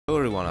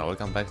everyone and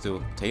welcome back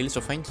to Tales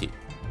of Enki.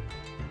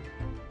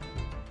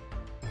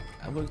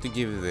 I'm going to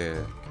give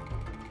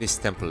this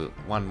temple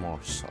one more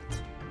shot.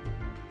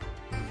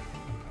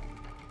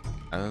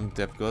 And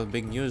I've got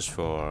big news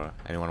for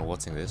anyone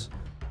watching this.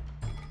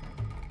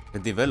 The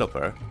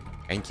developer,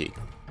 Enki,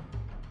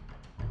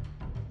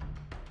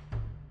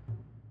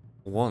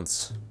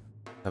 wants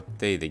to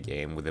update the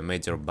game with a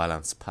major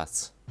balance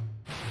patch,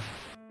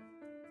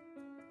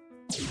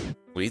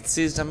 which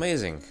is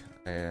amazing.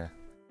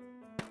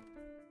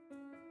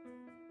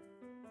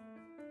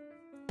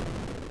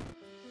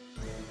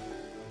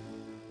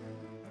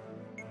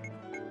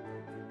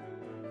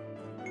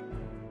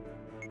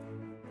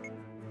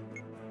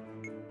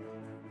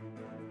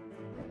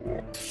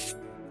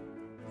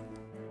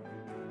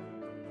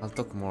 I'll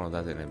talk more on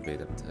that in a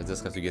bit. I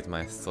just have to get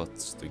my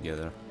thoughts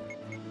together.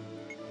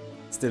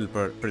 Still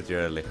pretty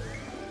early.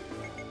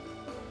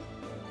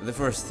 The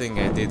first thing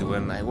I did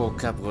when I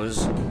woke up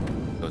was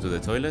go to the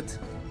toilet,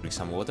 drink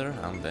some water,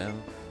 and then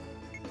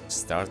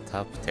start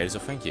up Tales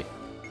of Enki.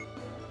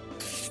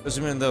 Because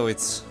even though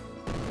it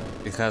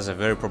has a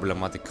very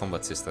problematic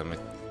combat system,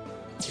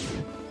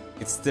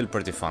 it's still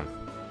pretty fun.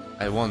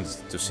 I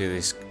want to see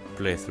this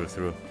playthrough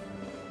through.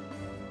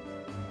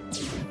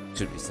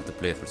 It's not a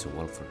playthrough, it's a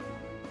walkthrough.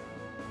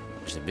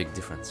 There's a big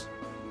difference.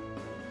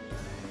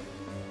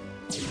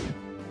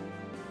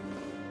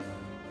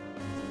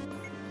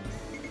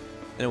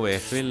 Anyway, I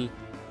feel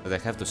that I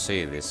have to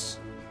say this.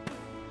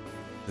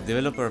 The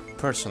developer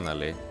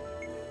personally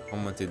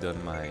commented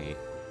on my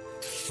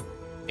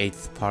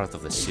 8th part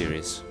of the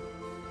series,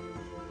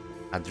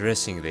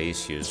 addressing the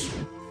issues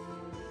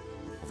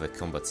of the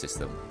combat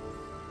system.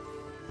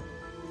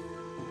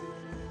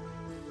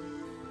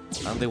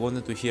 And they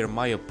wanted to hear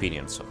my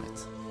opinions on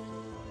it.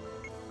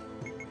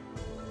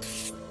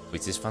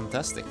 Which is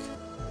fantastic.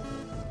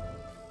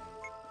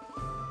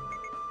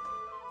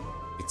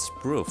 It's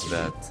proof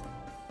that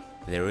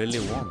they really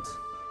want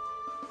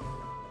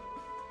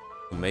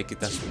to make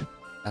it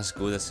as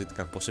good as it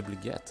can possibly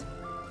get.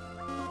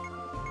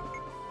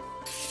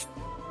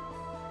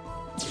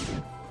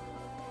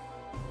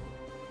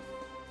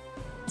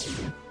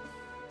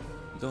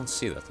 You don't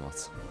see that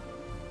much.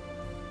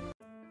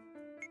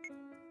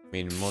 I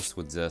mean, most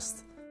would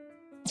just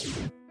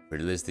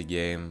release the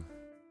game,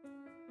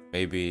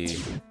 maybe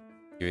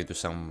give it to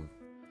some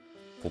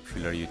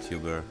popular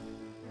YouTuber,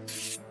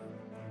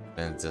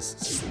 and just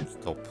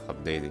stop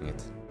updating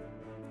it.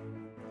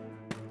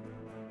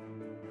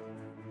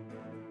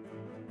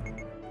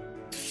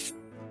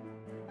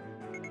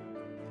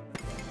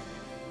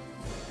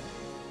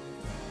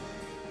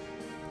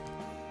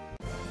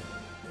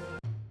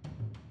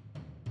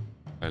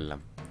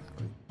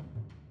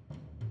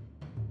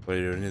 Well,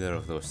 you're neither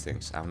of those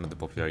things. I'm not a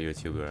popular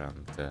YouTuber,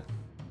 and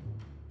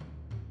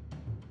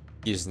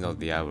he's not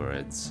the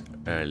average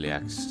early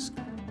access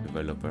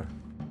developer.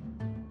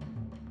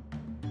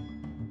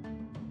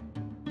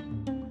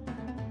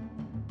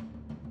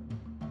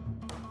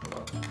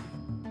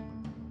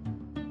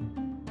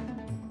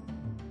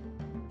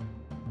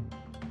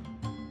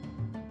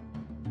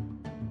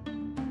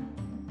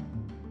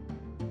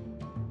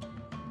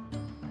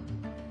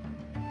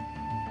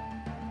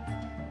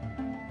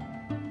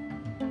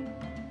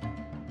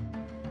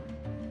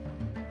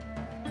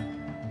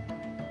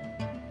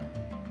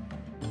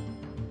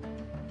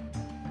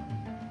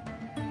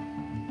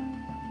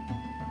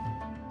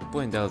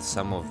 Point out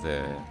some of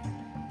the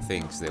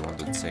things they want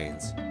to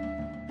change.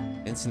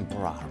 Ancient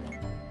more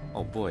armor.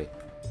 Oh boy.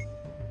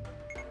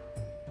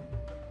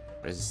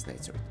 Resist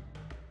nature.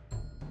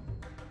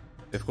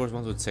 They of course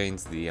want to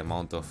change the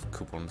amount of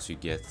coupons you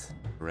get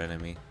per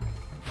enemy.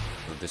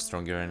 So the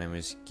stronger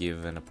enemies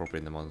give an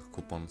appropriate amount of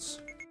coupons.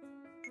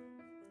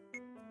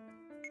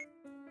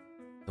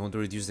 They want to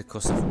reduce the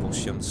cost of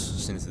potions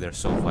since they're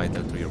so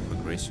vital to your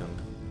progression.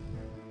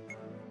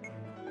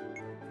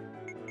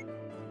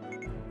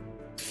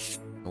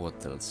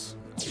 What else?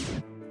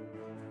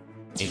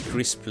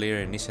 Increase player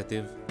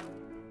initiative.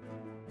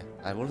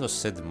 I've also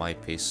said my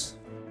piece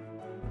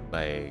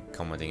by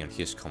commenting on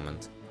his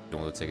comment. If you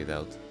want to check it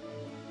out.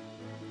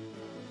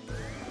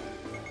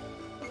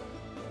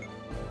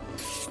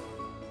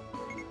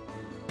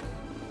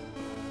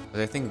 But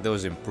I think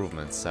those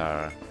improvements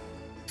are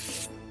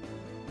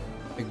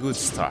a good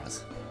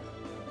start.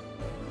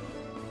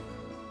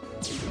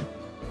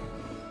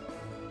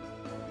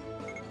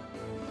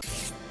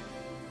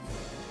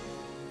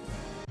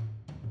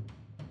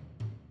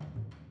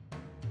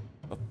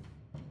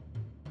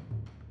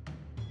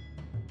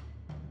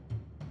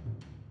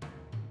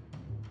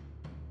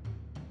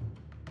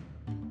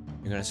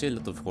 You're gonna see a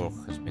lot of work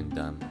has been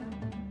done,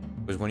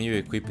 because when you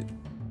equip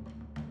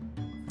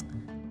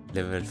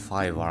level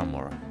 5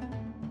 armor,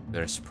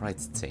 their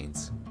sprites change.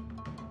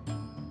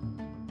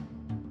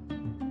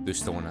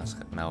 Stone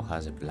now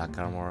has a black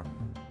armor,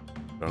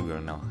 Burger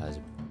now has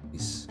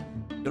this.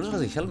 He also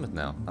has a helmet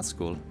now, that's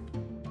cool.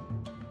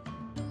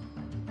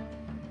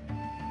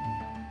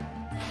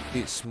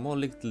 The small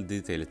little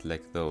details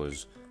like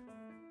those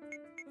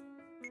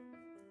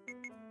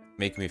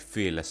make me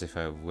feel as if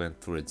I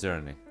went through a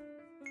journey.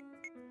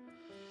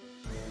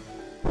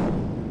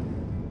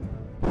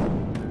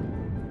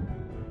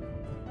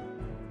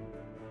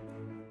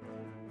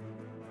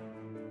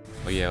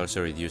 maybe I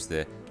also reduce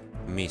the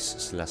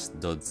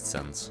miss/dodge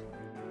chance.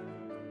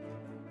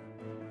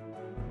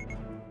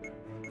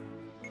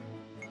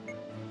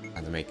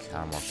 And make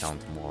armor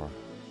count more.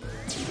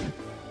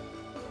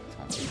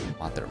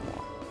 Matter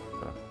more.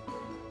 Sure.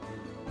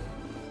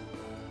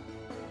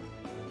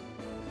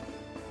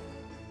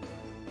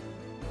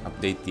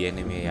 Update the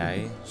enemy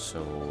AI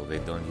so they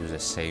don't use the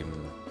same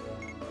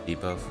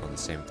debuff on the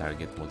same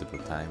target multiple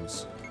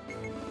times.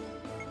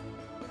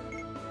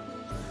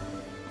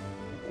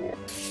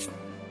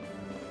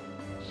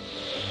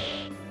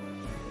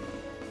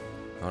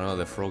 Oh no,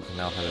 the frog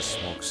now has a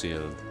smoke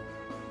shield.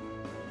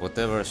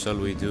 Whatever shall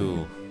we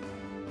do?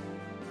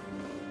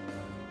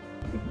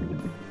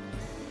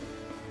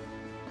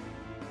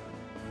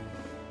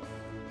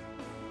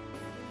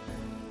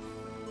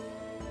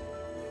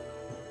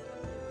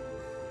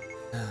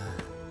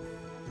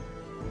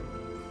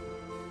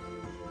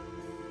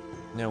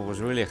 I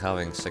was really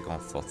having second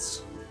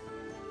thoughts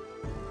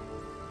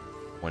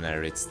when I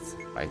reached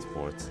right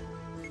port,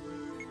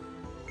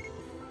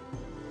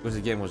 because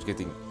the game was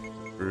getting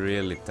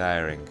really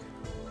tiring,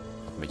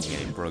 not making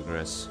any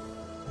progress,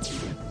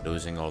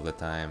 losing all the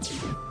time,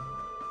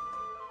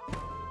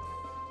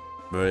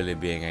 barely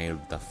being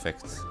able to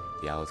affect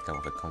the outcome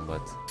of the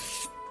combat.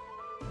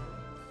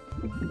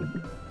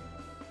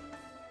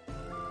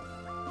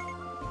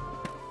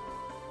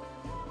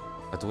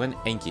 But when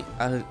Enki,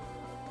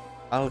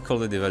 I'll call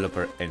the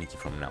developer Enki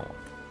from now on.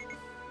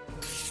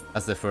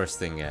 That's the first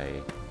thing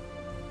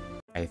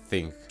I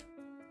think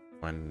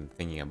when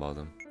thinking about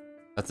them.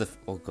 That's the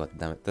oh god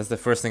damn it. That's the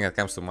first thing that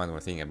comes to mind when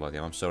thinking about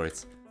him. I'm sorry.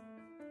 It's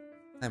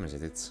what time is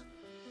it? It's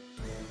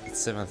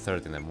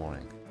 7:30 in the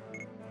morning.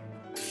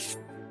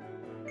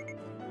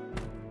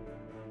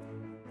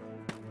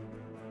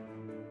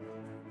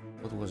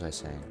 What was I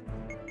saying?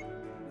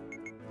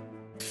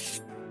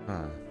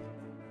 Huh.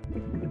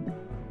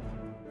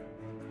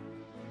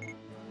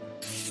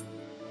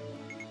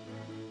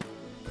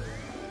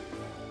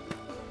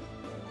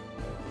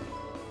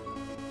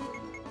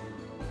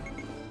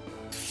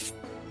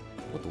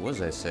 What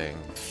was I saying?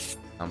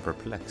 I'm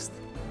perplexed.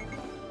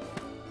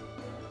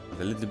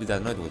 I'm a little bit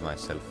annoyed with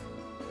myself.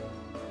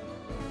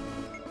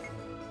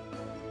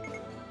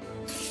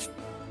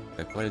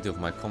 The quality of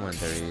my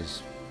commentary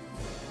is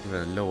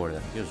even lower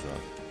than usual.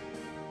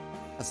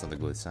 That's not a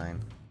good sign.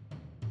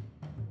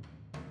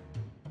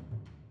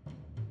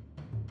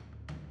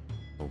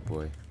 Oh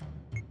boy.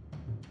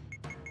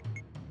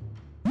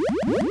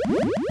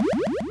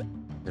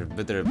 There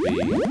better be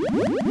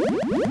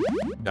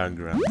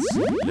Gargrand's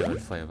level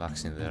 5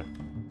 axe in there.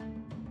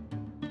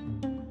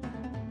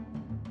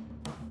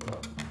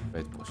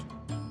 Great push.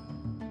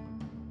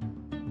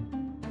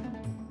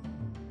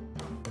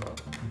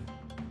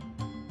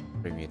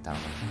 Bring me down.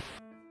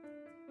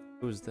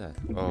 Who's that?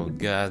 Oh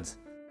god.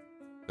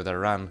 Gotta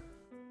run.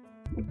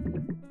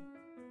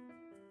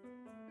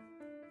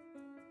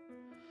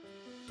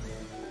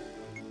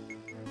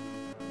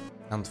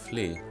 Can't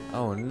flee.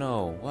 Oh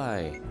no,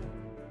 why?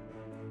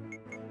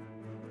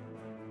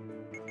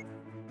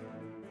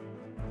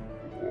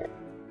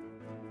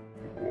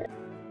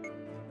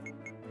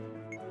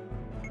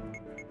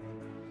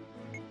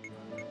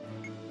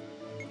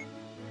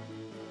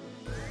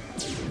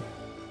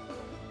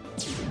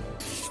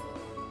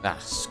 Ah,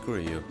 screw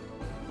you.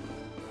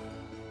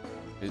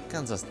 You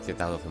can't just get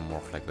out of a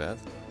morph like that.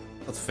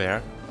 Not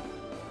fair.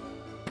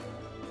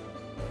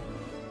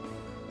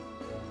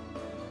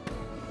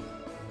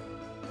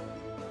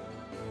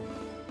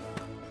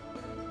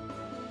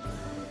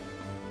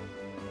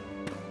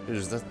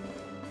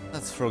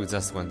 That frog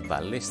just went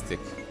ballistic.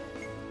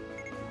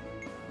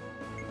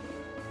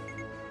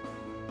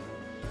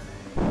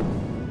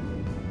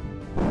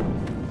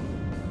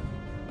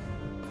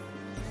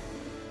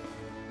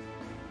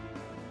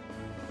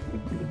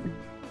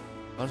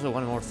 Also,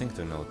 one more thing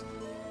to note.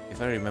 If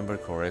I remember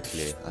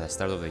correctly, at the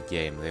start of the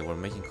game, they were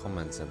making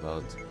comments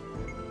about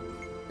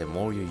the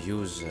more you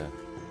use a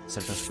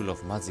certain school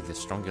of magic, the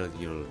stronger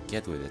you'll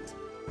get with it.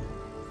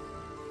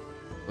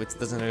 Which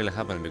doesn't really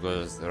happen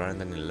because there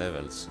aren't any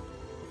levels.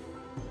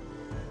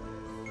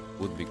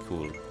 Would be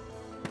cool.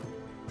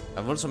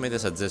 I've also made a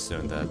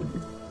suggestion that,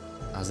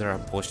 as there are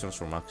potions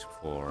for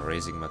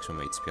raising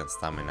maximum HP and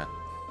stamina,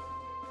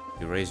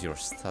 you raise your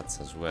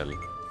stats as well.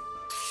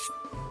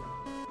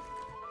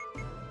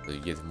 So you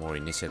get more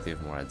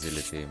initiative, more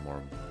agility,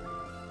 more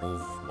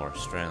move, more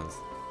strength,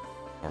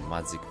 more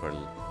magic per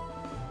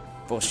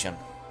potion.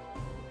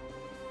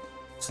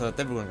 So that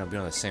everyone can be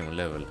on the same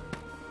level.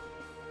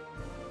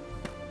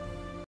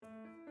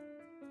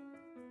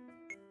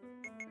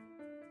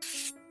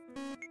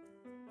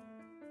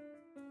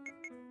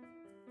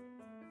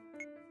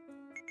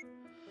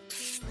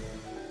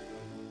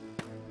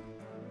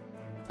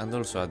 And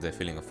also add the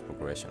feeling of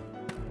progression.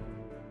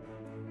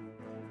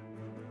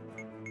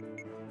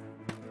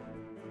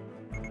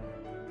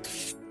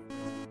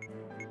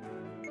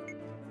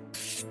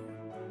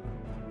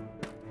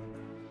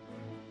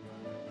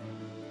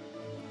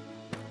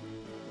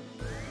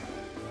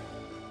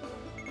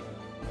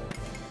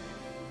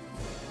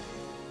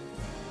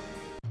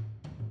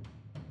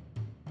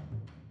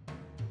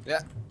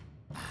 Yeah.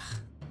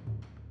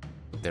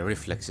 The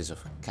reflexes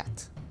of a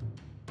cat.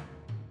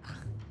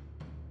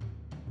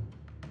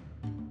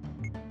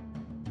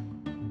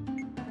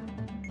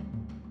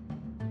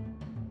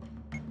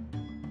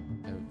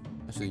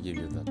 I should give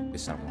you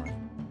this armor.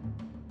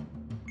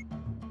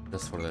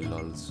 Just for the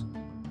lols.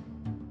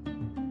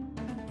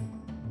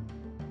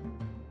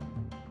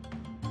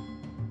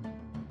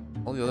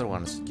 All the other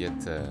ones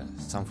get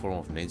some form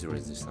of nature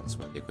resistance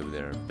when they equip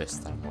their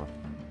best armor.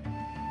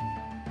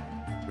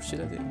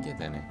 Drusilla didn't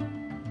get any.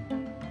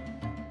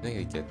 I think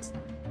I get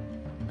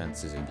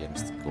defenses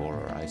against gore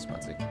or ice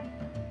magic.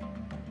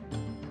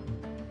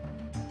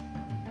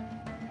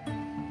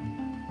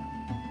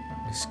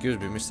 Excuse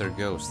me, Mr.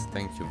 Ghost,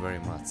 thank you very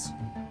much.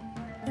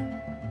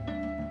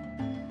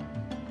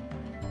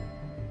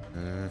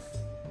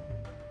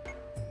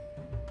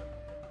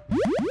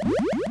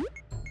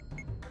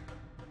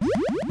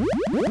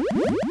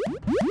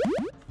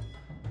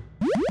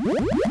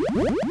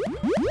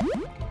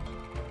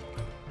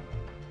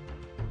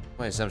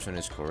 My assumption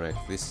is correct.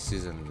 This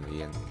isn't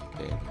the end of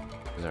the game.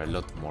 There are a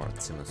lot more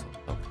achievements on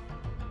top.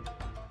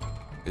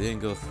 I didn't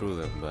go through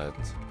them, but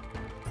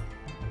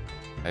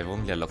I've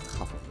only unlocked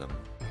half of them.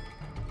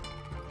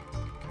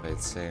 But it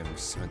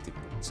seems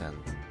 70%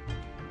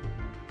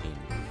 in.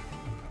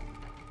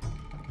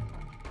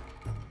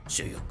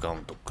 So you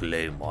come to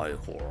claim my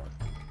horn?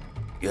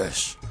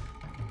 Yes.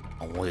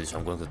 And what is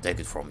I'm going to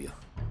take it from you?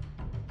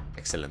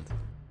 Excellent.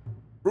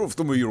 Prove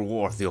to me you're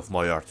worthy of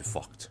my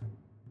artifact.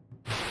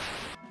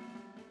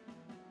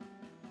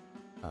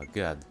 Oh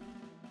god.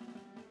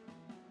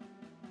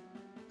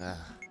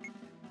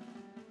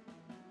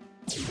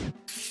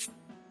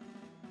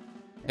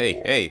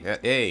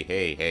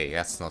 Hey,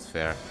 that's not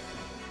fair.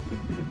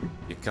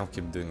 You can't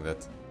keep doing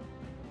that.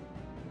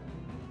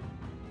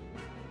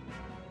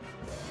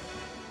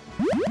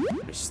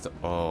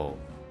 Oh.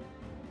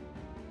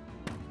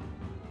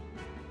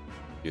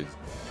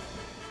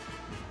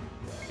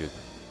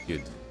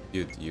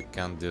 Dude, you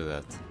can't do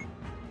that.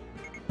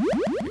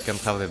 You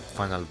can't have the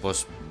final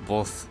boss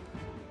both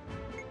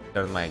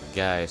turn my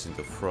guys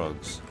into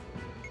frogs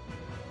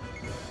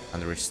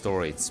and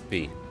restore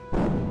HP.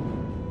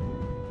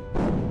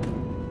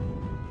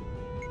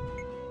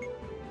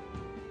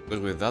 Because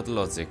with that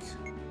logic,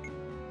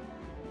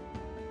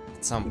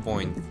 at some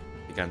point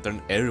you can turn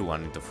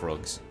everyone into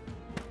frogs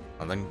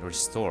and then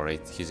restore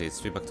his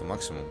HP back to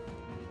maximum.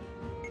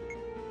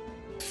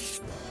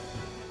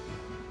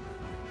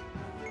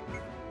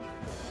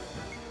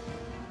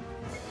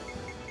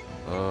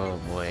 Oh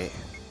boy.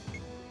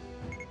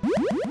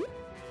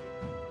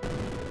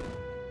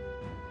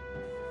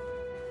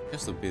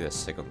 Just to be the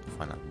second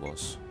final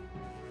boss.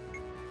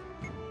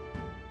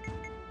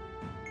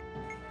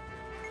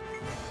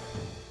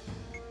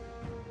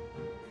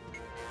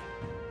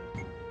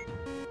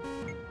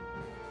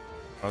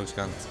 Frogs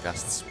can't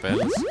cast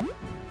spells?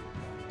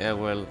 Yeah,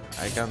 well,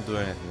 I can't do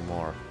anything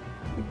more.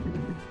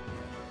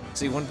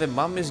 See, when the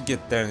mummies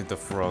get turned into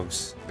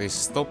frogs, they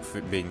stop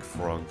being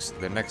frogs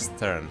the next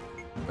turn.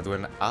 But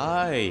when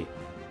I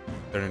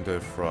turn into a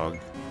frog,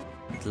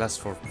 it lasts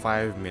for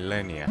 5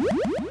 millennia.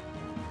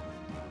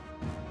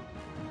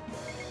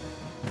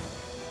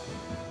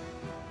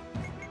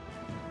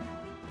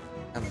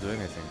 Can't do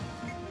anything.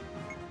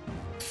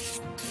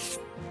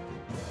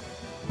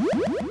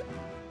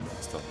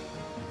 Stop.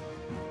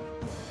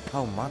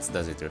 How much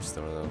does it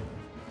restore though?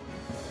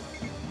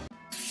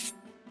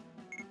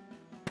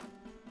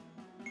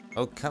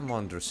 Oh, come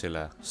on,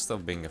 Drusilla.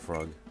 Stop being a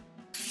frog.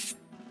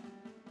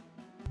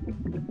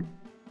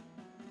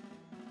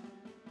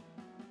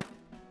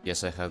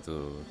 Yes, I had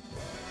to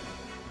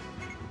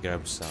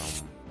grab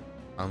some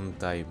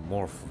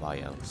anti-morph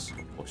vials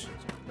or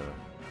potions.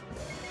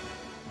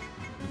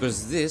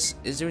 Because this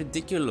is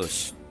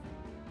ridiculous.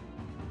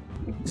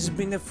 This has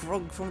been a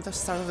frog from the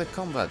start of the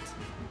combat.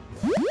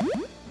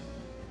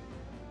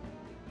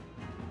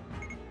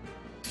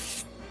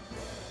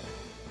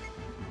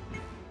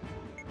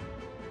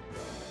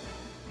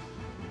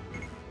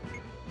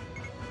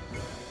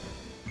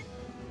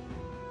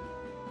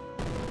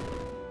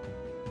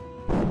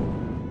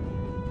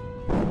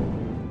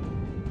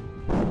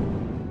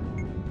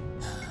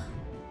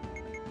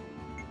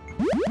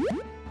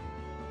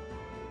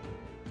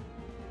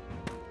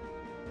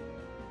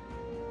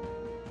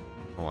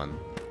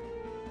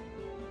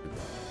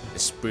 The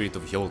spirit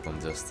of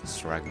Jolton just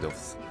shrugged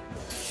off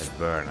a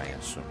burn, I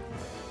assume.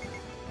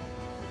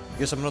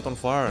 Guess I'm not on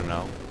fire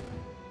now.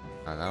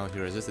 And now he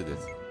resisted it.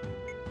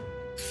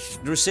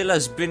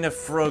 Drusilla's been a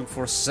frog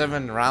for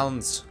 7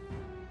 rounds.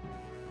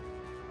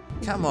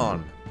 Come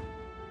on.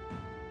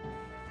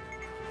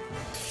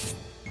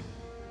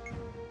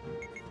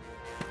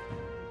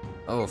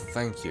 Oh,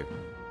 thank you.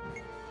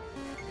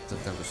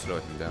 It's time to slow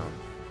him down.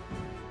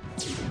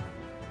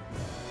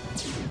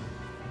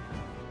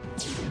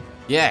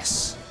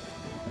 Yes!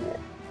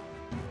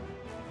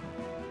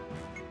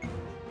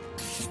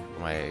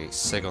 My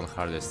second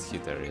hardest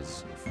hitter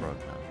is a frog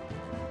now.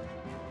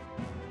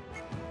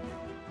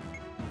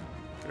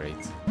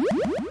 Great.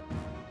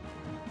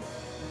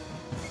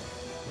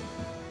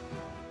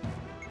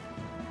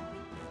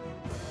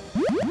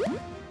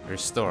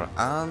 restore,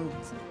 and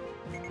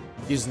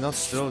he's not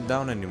slowed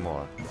down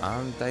anymore,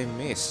 and I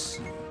miss.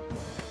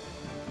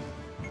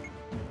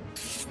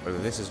 Well,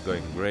 this is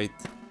going great.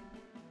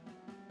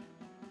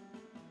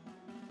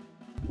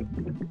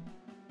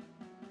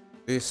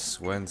 This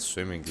went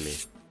swimmingly.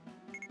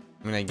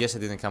 I mean, I guess I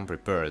didn't come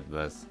prepared,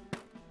 but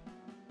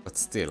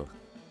still.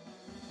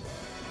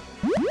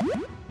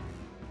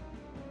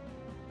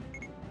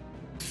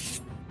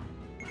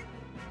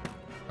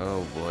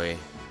 Oh boy.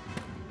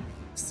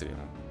 Still,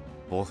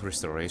 both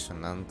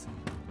restoration and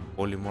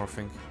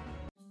polymorphing.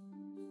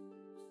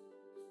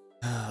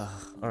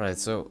 Alright,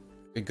 so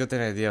we got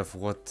an idea of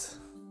what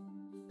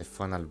the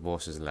final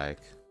boss is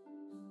like.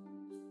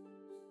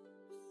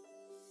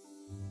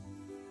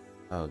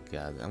 Oh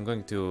god, I'm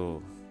going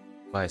to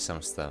buy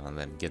some stuff and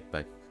then get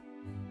back.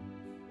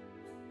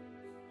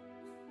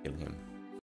 Kill him.